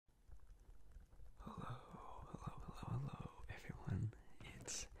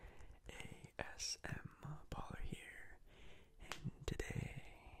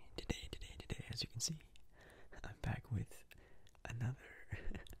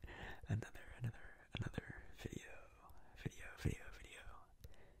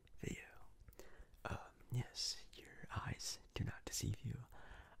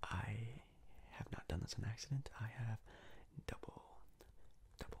was an accident. I have double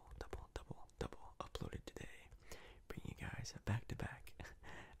uploaded today, bringing you guys back-to-back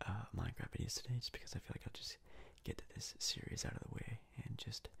Minecraft videos today, just because I feel like I'll just get this series out of the way and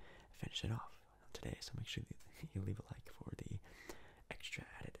just finish it off today. So make sure you leave a like for the extra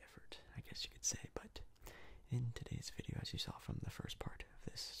added effort, I guess you could say. But in today's video, as you saw from the first part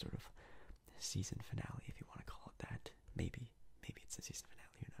of this sort of season finale, if you want to call it that, maybe it's the season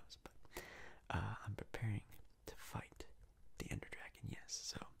finale, who knows, but I'm preparing to fight the Ender Dragon, yes.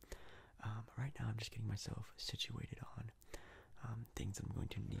 So right now I'm just getting myself situated on things I'm going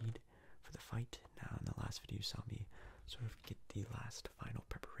to need for the fight. Now in the last video you saw me sort of get the last final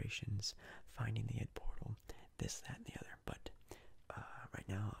preparations, finding the end portal, this, that, and the other, but right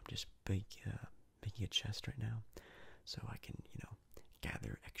now I'm just making a chest right now so I can,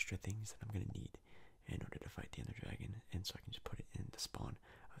 gather extra things that I'm going to need in order to fight the Ender Dragon, and so I can just put it in the spawn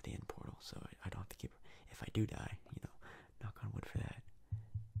of the end portal, so I don't have to keep, if I do die, knock on wood for that,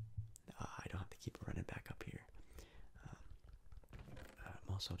 I don't have to keep running back up here.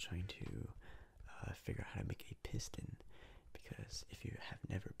 I'm also trying to figure out how to make a piston, because if you have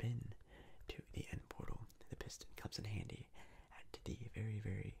never been to the end portal, the piston comes in handy at the very,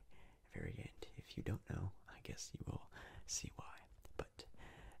 very, very end. If you don't know, I guess you will see why. But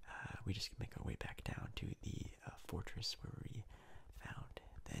we just make our way back down to the fortress where we found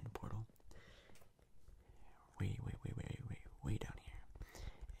the end portal. Way down here.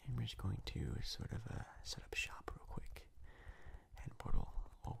 And we're just going to sort of set up shop real quick. End portal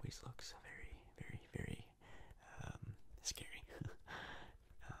always looks very, very, very scary.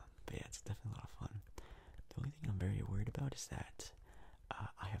 But yeah, it's definitely a lot of fun. The only thing I'm very worried about is that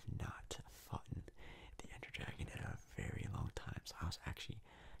I have not fought the Ender Dragon in a very long time, so I was actually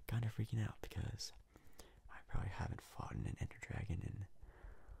kind of freaking out because I probably haven't fought an Ender Dragon in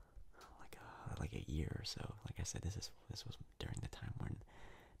like a year or so. Like I said, this was during the time when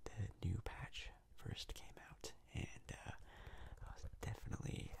the new patch first came out, and I was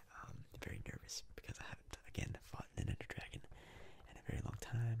definitely very nervous because I haven't again fought an Ender Dragon in a very long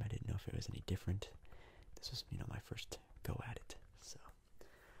time. I didn't know if it was any different. This was my first go at it, so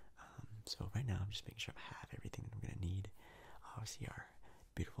right now I'm just making sure I have everything that I'm gonna need. Obviously our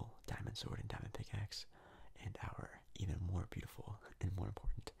beautiful diamond sword and diamond pickaxe, and our even more beautiful and more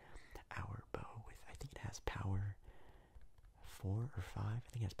important, our bow with, I think it has power 4 or 5, I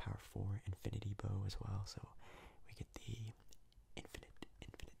think it has power 4 infinity bow as well, so we get the infinite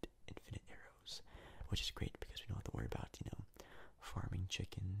arrows, which is great because we don't have to worry about, farming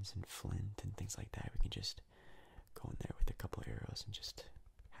chickens and flint and things like that. We can just go in there with a couple arrows and just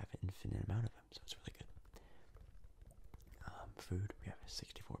have an infinite amount of them, so it's really good. Food, we have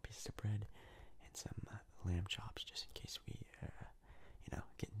 64 pieces of bread and some lamb chops, just in case we,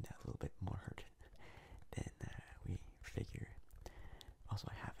 getting a little bit more hurt than we figure. Also,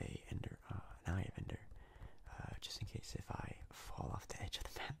 I have an eye of ender, just in case if I fall off the edge of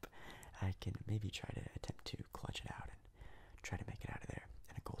the map, I can maybe try to attempt to clutch it out and try to make it out of there.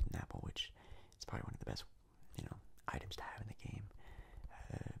 And a golden apple, which is probably one of the best, items to have in the game.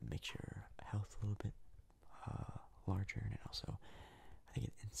 Makes your health a little bit larger, and it also, I think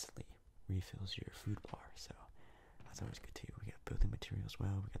it instantly refills your food bar, so that's always good too. We got building material as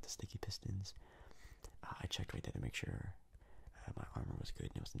well. We got the sticky pistons. I checked right there to make sure my armor was good,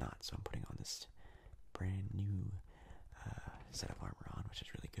 and it was not, so I'm putting on this brand new set of armor on, which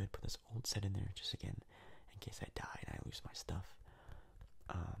is really good. Put this old set in there just again in case I die and I lose my stuff.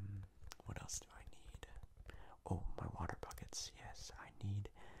 What else do I need? Oh, my water buckets. Yes, I need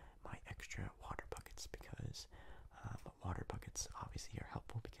my extra water buckets because water buckets obviously are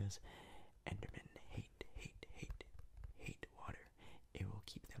helpful because Endermen hate water. It will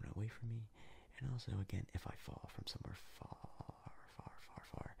keep them away from me, and also again, if I fall from somewhere far,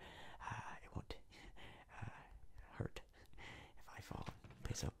 it won't hurt if I fall and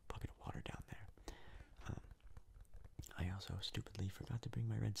place a bucket of water down there. I also stupidly forgot to bring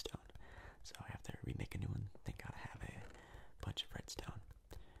my redstone, so I have to remake a new one. Thank God I have a bunch of redstone.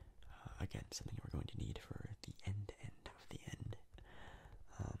 Again, something we're going to need for the end of the end.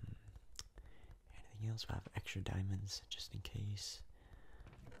 Anything else? I have extra diamonds just in case.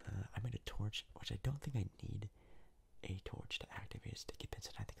 I made a torch, which I don't think I need a torch to activate a sticky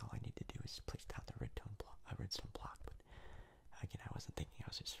piston. I think all I need to do is place down the redstone block. But again, I wasn't thinking. I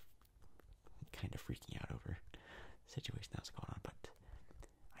was just kind of freaking out over the situation that was going on. But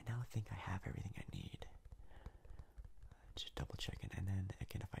I now think I have everything I need. Just double checking, and then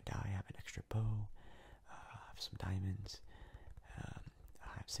again, if I die, I have an extra bow. I have some diamonds.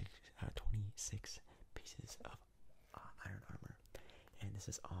 I have 26 pieces of iron armor, and this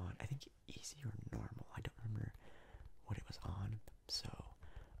is on, I think, easy or normal.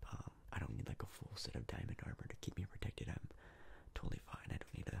 full set of diamond armor to keep me protected, I'm totally fine. I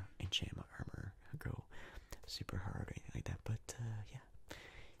don't need to enchant my armor, go super hard or anything like that. But yeah,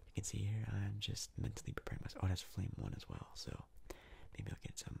 you can see here I'm just mentally preparing myself. Oh, it has flame 1 as well, so maybe I'll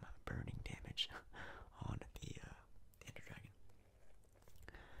get some burning damage on the Ender Dragon.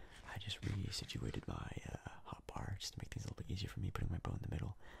 I just resituated my hotbar just to make things a little bit easier for me, putting my bow in the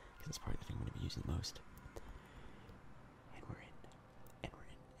middle, because that's probably the thing I'm going to be using the most. And we're in. And we're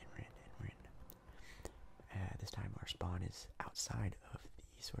in. And we're in. And we're in. This time our spawn is outside of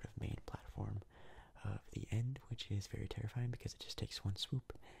the sort of main platform of the end, which is very terrifying because it just takes one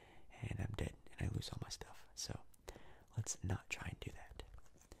swoop and I'm dead and I lose all my stuff. So let's not try and do that.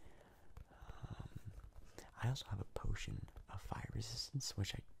 I also have a potion of fire resistance,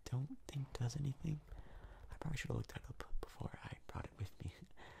 which I don't think does anything. I probably should have looked that up before I brought it with me.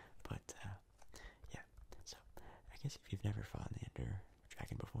 But yeah, so I guess if you've never fought the Ender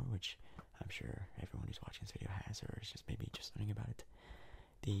Dragon before, which I'm sure everyone who's watching this video has, or is just maybe just learning about it,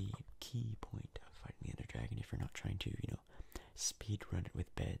 the key point of fighting the Ender Dragon, if you're not trying to, speed run it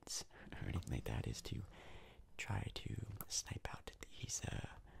with beds or anything like that, is to try to snipe out these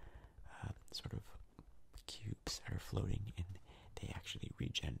sort of cubes that are floating, and they actually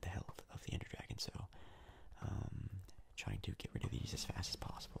regen the health of the Ender Dragon. So trying to get rid of these as fast as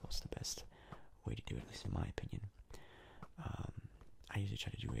possible is the best way to do it, at least in my opinion. I usually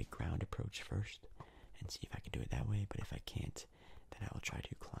try to do a ground approach first and see if I can do it that way, but if I can't, then I will try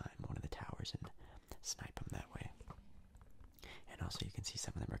to climb one of the towers and snipe them that way. And also you can see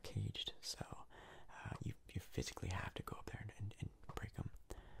some of them are caged, so you physically have to go up there and break them.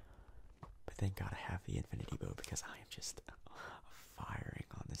 But thank God I have the infinity bow, because I am just firing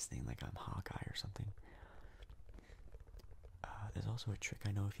on this thing like I'm Hawkeye or something. There's also a trick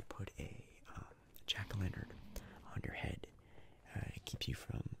I know: if you put a jack-o'-lantern on your head, it keeps you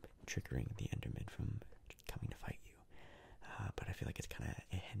from triggering the Enderman from coming to fight you. But I feel like it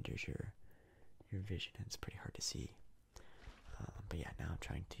hinders your vision, and it's pretty hard to see. But yeah, now I'm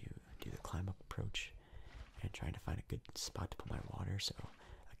trying to do the climb up approach and trying to find a good spot to put my water, so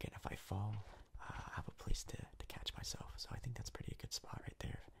again, if I fall, I have a place to catch myself. So I think that's pretty a good spot right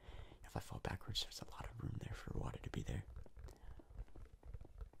there. If I fall backwards, there's a lot of room there for water to be there.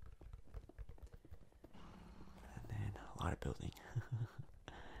 And then a lot of building.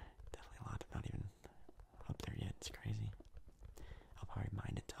 Definitely a lot. I'm not even up there yet. It's crazy. I'll probably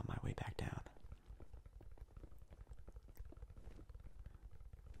mine it on my way back down.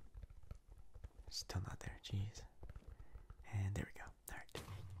 Still not there. Jeez. And there we go. Alright. You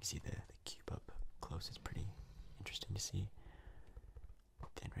can see the cube up close. It's pretty interesting to see.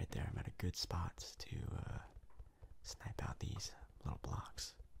 Then right there, I'm at a good spot to snipe out these little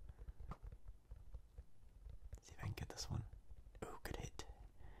blocks. See if I can get this one. Oh, good hit.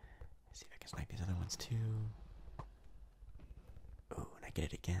 See if I can snipe these other ones too. Oh, and I get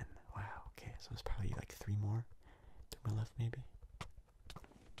it again. Wow, okay, so there's probably like 3 more to my left maybe.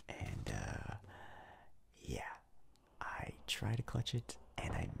 And yeah, I try to clutch it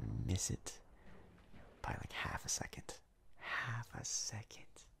and I miss it by like half a second. Half a second.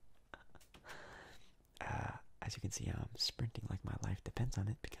 As you can see, I'm sprinting like my life depends on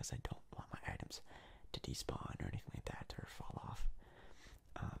it, because I don't want my items to despawn or anything like that, or fall off.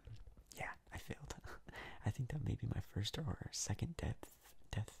 Yeah, I failed. I think that may be my first or second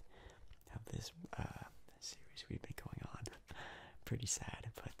death of this series we've been going on. Pretty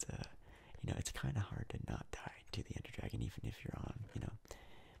sad, but it's kind of hard to not die to the Ender Dragon, even if you're on,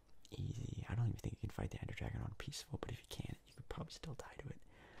 easy. I don't even think you can fight the Ender Dragon on peaceful, but if you can't, you could probably still die to it.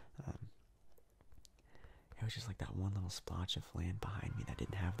 It was just like that one little splotch of land behind me that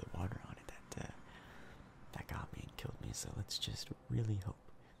didn't have the water on it that got me and killed me. So let's just really hope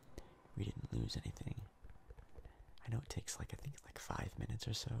we didn't lose anything. I know it takes I think 5 minutes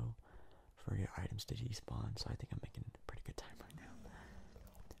or so for your items to despawn, so I think I'm making a pretty good time right now.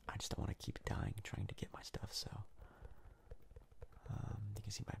 I just don't want to keep dying trying to get my stuff, so you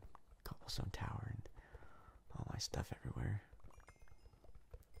can see my cobblestone tower and all my stuff everywhere.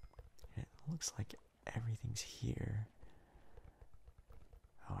 And it looks like everything's here.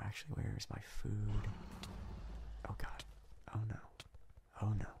 Oh, actually, where is my food? Oh god. Oh no.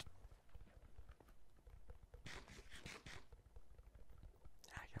 Oh no.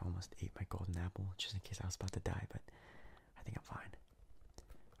 I almost ate my golden apple just in case I was about to die, but I think I'm fine.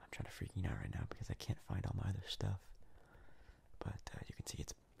 I'm trying to freaking out right now because I can't find all my other stuff. But you can see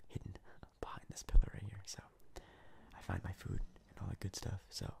it's hidden behind this pillar right here. So I find my food and all that good stuff.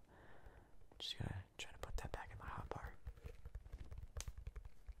 So I'm just gonna try to put that back in my hotbar.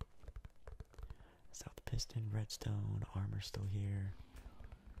 South piston, redstone, armor still here.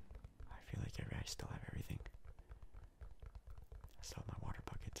 I feel like I still have everything. I still have my water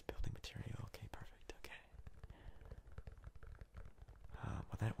buckets, building material. Okay, perfect. Okay.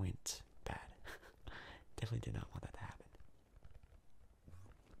 Well, that went bad. Definitely did not want that to happen.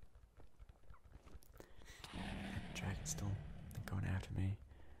 Dragon's still going after me.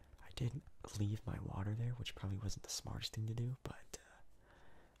 I did leave my water there, which probably wasn't the smartest thing to do, but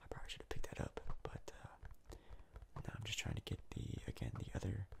I probably should have picked that up. But now I'm just trying to get the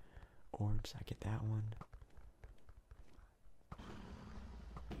other orbs. I get that one. I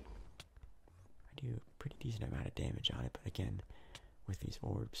do a pretty decent amount of damage on it, but again, with these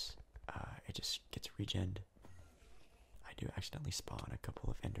orbs, it just gets regened. I do accidentally spawn a couple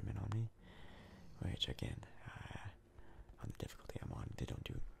of Endermen on me, which again, on the difficulty I'm on, they don't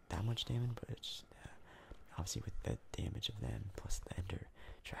do that much damage, but it's obviously with the damage of them plus the Ender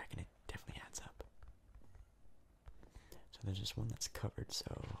Dragon, it definitely adds up. So there's just one that's covered, so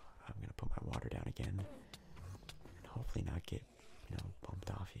I'm gonna put my water down again, and hopefully not get, bumped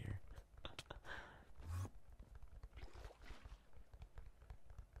off here.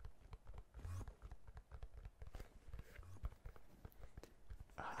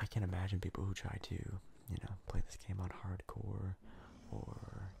 I can imagine people who try to, play this game on hardcore or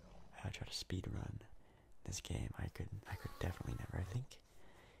try to speed run this game. I could definitely never. I think,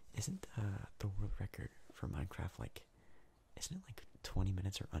 isn't the world record for Minecraft isn't it like 20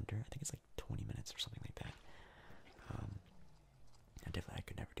 minutes or under? I think it's like 20 minutes or something like that. I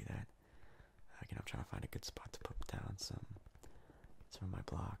could never do that. Again, I'm trying to find a good spot to put down some of my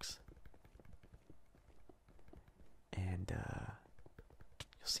blocks. And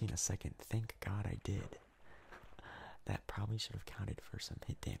you'll see in a second, thank God I did. That probably should have counted for some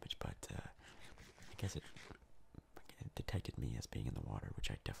hit damage, but I guess it detected me as being in the water,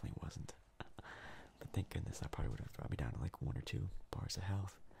 which I definitely wasn't. But thank goodness, that probably would have brought me down to like 1 or 2 bars of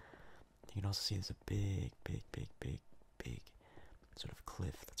health. You can also see there's a big sort of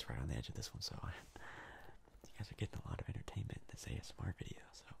cliff that's right on the edge of this one, so you guys are getting a lot of entertainment in this ASMR video,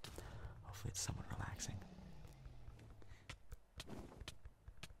 so hopefully it's somewhat relaxing.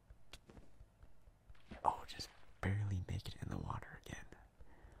 Oh, just barely make it in the water again.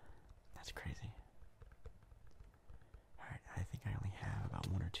 That's crazy. Alright, I think I only have about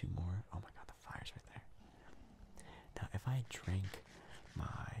 1 or 2 more. Oh my god, the fire's right there. Now, if I drank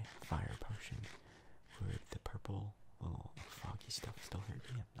my fire potion, would the purple little foggy stuff still hurt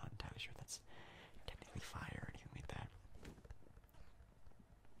me? I'm not entirely sure that's technically fire or anything like that.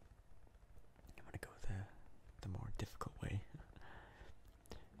 I'm gonna go the more difficult way.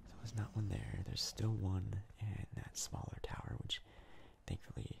 So there's not one there. There's still one in that smaller tower, which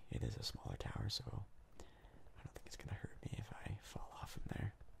thankfully it is a smaller tower, so I don't think it's gonna hurt me if I fall off from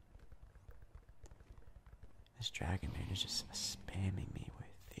there. This dragon man is just spamming me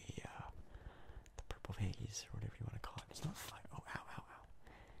with the purple haze or whatever you want to call it. It's not fire. Oh, ow, ow, ow.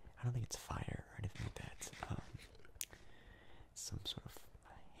 I don't think it's fire or anything like that. It's some sort of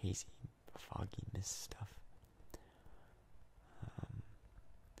hazy, foggy mist stuff.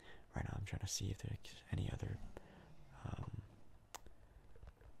 Right now I'm trying to see if there's any other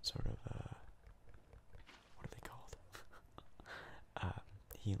sort of what are they called?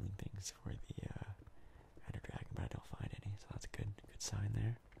 Healing things for the Ender Dragon, but I don't find any, so that's a good sign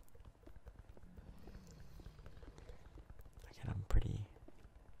there. Again, I'm pretty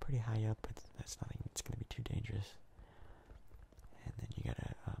high up, but that's nothing that's gonna be too dangerous. And then you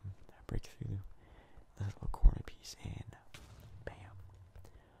gotta break through this little corner piece, and bam.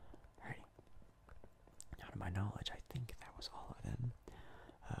 Alrighty. Now, to my knowledge, I think that was all of them.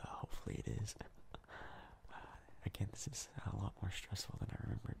 Hopefully it is. Again, this is a lot more stressful than I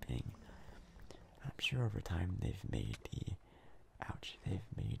remember it being. I'm sure over time they've made the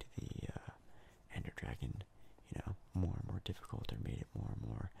Ender Dragon, more and more difficult, or made it more and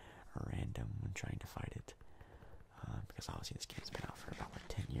more random when trying to fight it. Because obviously this game's been out for about like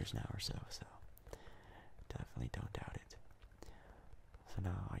 10 years now or so, so definitely don't doubt it. So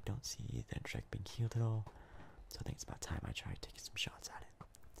now I don't see the Ender Dragon being healed at all, so I think it's about time I try taking some shots at it.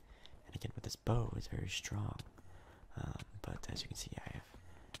 And again, with this bow, it's very strong, but as you can see, I have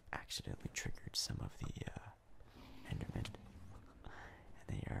accidentally triggered some of the Endermen, and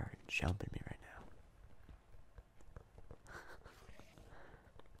they are jumping me right now.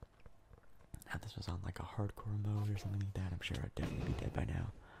 Now, this was on like a hardcore mode or something like that, I'm sure I'd definitely be dead by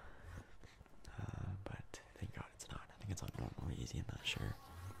now. But thank God it's not. I think it's on normal or easy, I'm not sure.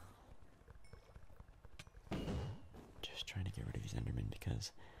 Just trying to get rid of these Endermen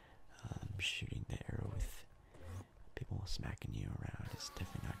because shooting the arrow with people smacking you around is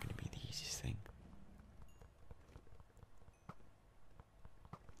definitely not going to be the easiest thing.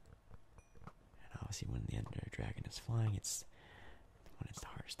 see when the Ender Dragon is flying, it's when it's the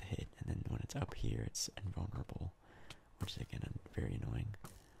hardest to hit, and then when it's up here, it's invulnerable, which is again very annoying.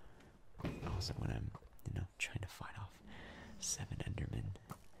 Also, when I'm trying to fight off 7 Endermen,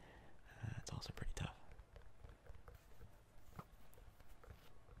 it's also pretty tough.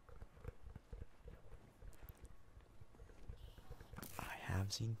 I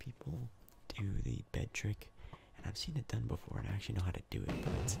have seen people do the bed trick, and I've seen it done before, and I actually know how to do it,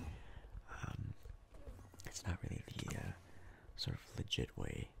 but it's not really the sort of legit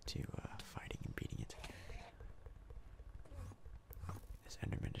way to fighting and beating it. This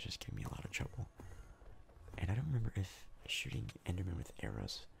Enderman is just giving me a lot of trouble, and I don't remember if shooting Enderman with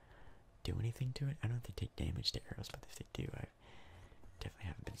arrows do anything to it. I don't know if they take damage to arrows, but if they do, I definitely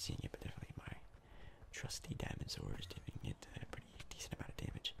haven't been seeing it, but definitely my trusty diamond sword is giving it a pretty decent amount of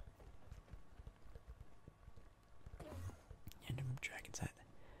damage. Enderman Dragon's at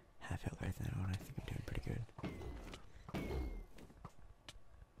half health right now, and I think I'm doing pretty good.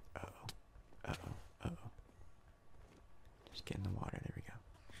 Just get in the water, there we go.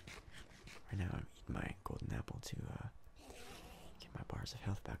 Right now I'm eating my golden apple to get my bars of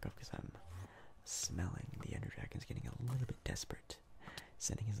health back up, because I'm smelling the Ender Dragon's getting a little bit desperate,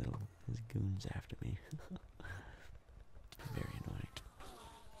 sending his goons after me. Very annoying.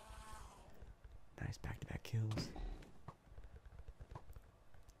 Nice back-to-back kills.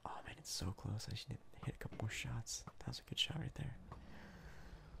 Oh man, it's so close. I should hit a couple more shots. That was a good shot right there.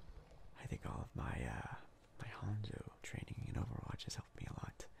 I think all of my my Hanzo training in Overwatch has helped me a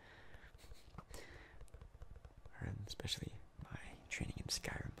lot. And especially my training in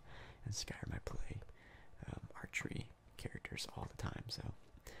Skyrim. In Skyrim I play archery characters all the time, so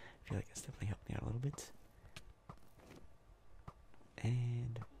I feel like that's definitely helped me out a little bit.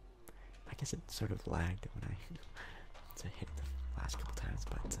 And I guess it sort of lagged when I hit the last couple times,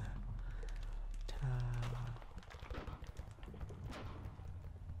 but ta-da!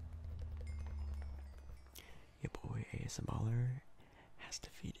 Your boy ASMballeR has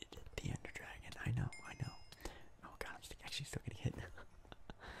defeated the Ender Dragon. I know. Oh god, I'm actually still getting hit.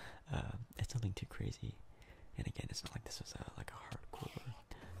 It's nothing too crazy, and again, it's not like this was like a hardcore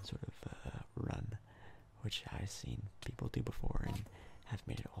sort of run, which I've seen people do before and have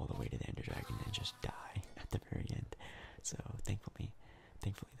made it all the way to the Ender Dragon and just die at the very end. So thankfully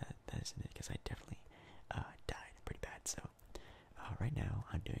that isn't it, because I definitely died pretty bad. So right now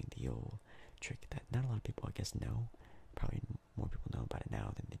I'm doing the old trick that not a lot of people I guess know. Probably more people know about it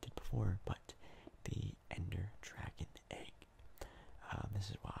now than they did before, but the Ender Dragon egg. This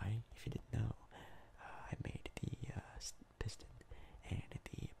is why, if you didn't know, I made the piston and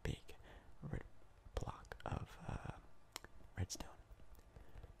the big red block of redstone,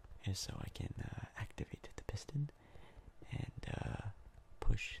 is so I can activate the piston and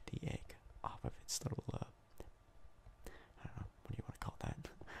push the egg off of its little I don't know, what do you want to call that,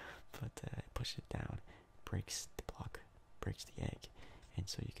 but push it down, breaks the block, breaks the egg, and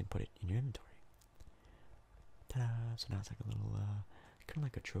so you can put it in your inventory. Ta-da! So now it's like a little kind of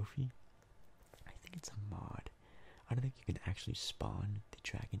like a trophy. I think it's a mod. I don't think you can actually spawn the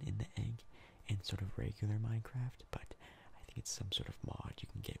dragon in the egg in sort of regular Minecraft, but I think it's some sort of mod you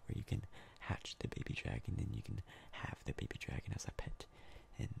can get where you can hatch the baby dragon and you can have the baby dragon as a pet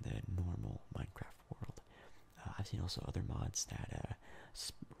in the normal Minecraft world. I've seen also other mods that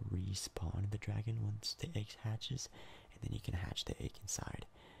respawn the dragon once the egg hatches, and then you can hatch the egg inside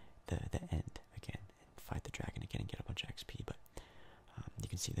the end again and fight the dragon again and get a bunch of XP. But you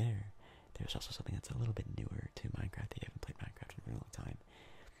can see there's also something that's a little bit newer to Minecraft. If you haven't played Minecraft in a really long time,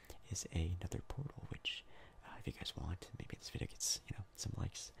 is another portal, which if you guys want, maybe this video gets some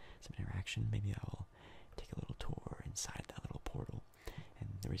likes, some interaction, maybe I'll take a little tour inside that little portal. And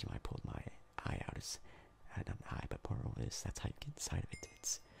the reason why I pulled my eye out is not an eye but portal, is that's how you get inside of it.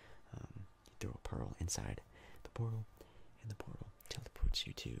 It's you throw a pearl inside the portal, and the portal teleports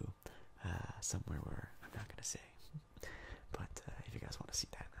you to somewhere where I'm not gonna say. But if you guys want to see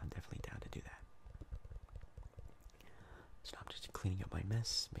that, I'm definitely down to do that. So now I'm just cleaning up my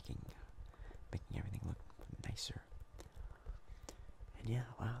mess, making everything look nicer. And yeah,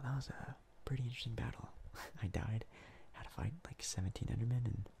 wow, that was a pretty interesting battle. I died, had to fight like 17 Endermen,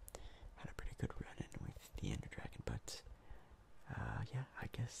 and had a pretty good run-in with the Ender Dragon. But yeah, I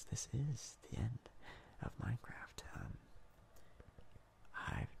guess this is the end of Minecraft.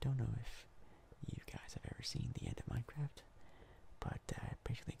 I don't know if you guys have ever seen the end of Minecraft, but it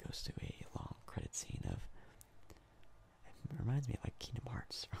basically goes to a long credit scene of, it reminds me of like Kingdom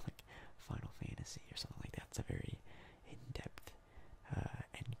Hearts or like Final Fantasy or something like that. It's a very in-depth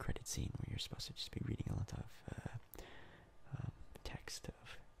end credit scene where you're supposed to just be reading a lot of text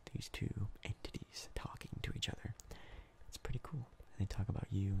of these two entities NPCs talking to each other. It's pretty cool. And they talk about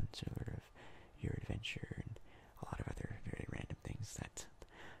you and sort of your adventure and a lot of other very random things that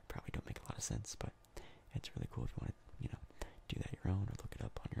probably don't make a lot of sense, but it's really cool if you want to, do that your own or look it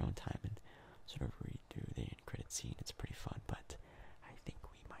up on your own time and sort of read through the end credit scene. It's pretty fun, but I think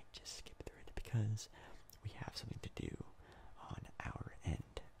we might just skip through it because we have something to do on our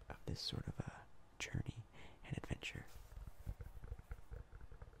end of this sort of a journey and adventure.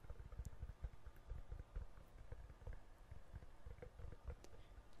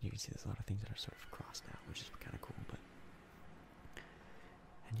 You can see there's a lot of things that are sort of crossed out, which is kind of cool,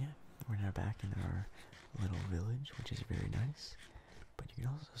 and yeah, we're now back in our little village, which is very nice, but you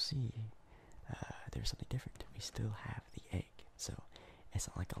can also see there's something different. We still have the egg, so it's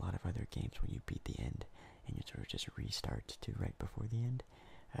not like a lot of other games where you beat the end and you sort of just restart to right before the end.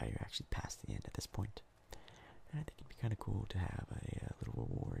 You're actually past the end at this point, and I think it'd be kind of cool to have a little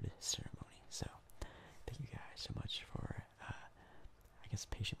reward ceremony. So thank you guys so much for I guess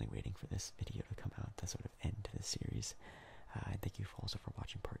patiently waiting for this video to come out to sort of end the series. And thank you also for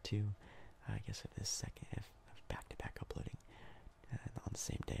watching part 2. I guess of this second, if back-to-back uploading on the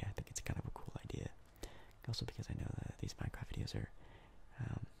same day. I think it's kind of a cool idea. Also because I know that these Minecraft videos are,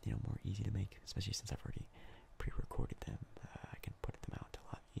 more easy to make, especially since I've already pre-recorded them. I can put them out a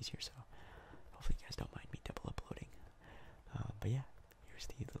lot easier, so hopefully you guys don't mind me double uploading. But yeah, here's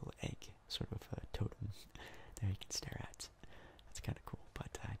the little egg, sort of totem there you can stare at. That's kind of cool,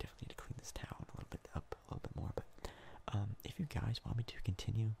 but I definitely need to clean this town a little bit up, a little bit more. But if you guys want me to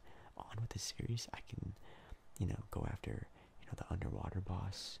continue on with this series, I can, go after, the underwater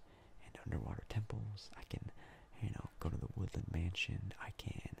boss and underwater temples. I can, go to the woodland mansion. I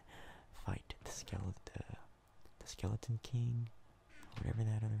can fight the skeleton king, or whatever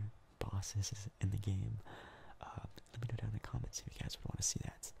that other boss is in the game. Let me know down in the comments if you guys would want to see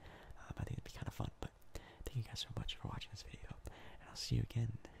that. I think it'd be kind of fun. But thank you guys so much for watching this video, and I'll see you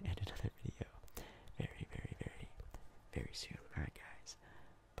again in